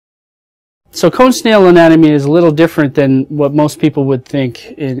So cone snail anatomy is a little different than what most people would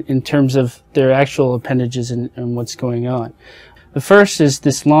think in terms of their actual appendages and what's going on. The first is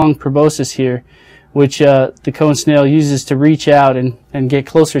this long proboscis here, which the cone snail uses to reach out and get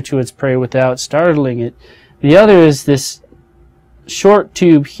closer to its prey without startling it. The other is this short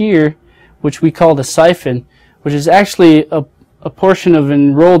tube here, which we call the siphon, which is actually a portion of an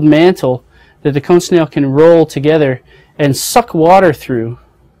enrolled mantle that the cone snail can roll together and suck water through,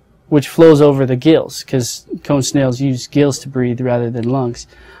 which flows over the gills, because cone snails use gills to breathe rather than lungs.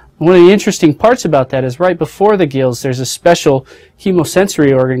 One of the interesting parts about that is right before the gills there's a special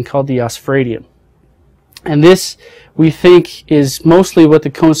chemosensory organ called the osphradium. And this, we think, is mostly what the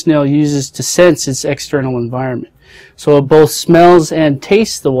cone snail uses to sense its external environment. So it both smells and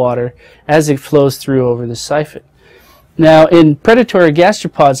tastes the water as it flows through over the siphon. Now, in predatory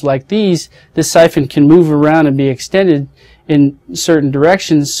gastropods like these, the siphon can move around and be extended in certain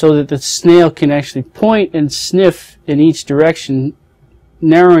directions so that the snail can actually point and sniff in each direction,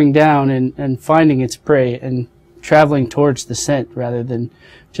 narrowing down and finding its prey and traveling towards the scent rather than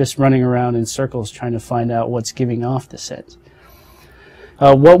just running around in circles trying to find out what's giving off the scent.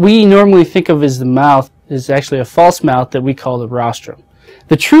 What we normally think of as the mouth is actually a false mouth that we call the rostrum.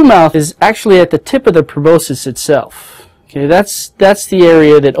 The true mouth is actually at the tip of the proboscis itself. Okay, that's the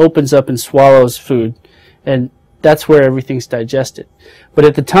area that opens up and swallows food, and that's where everything's digested. But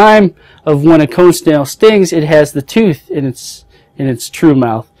at the time of when a cone snail stings, it has the tooth in its true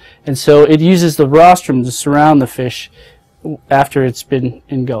mouth, and so it uses the rostrum to surround the fish after it's been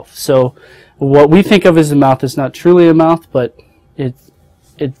engulfed. So what we think of as a mouth is not truly a mouth, but it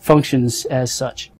functions as such.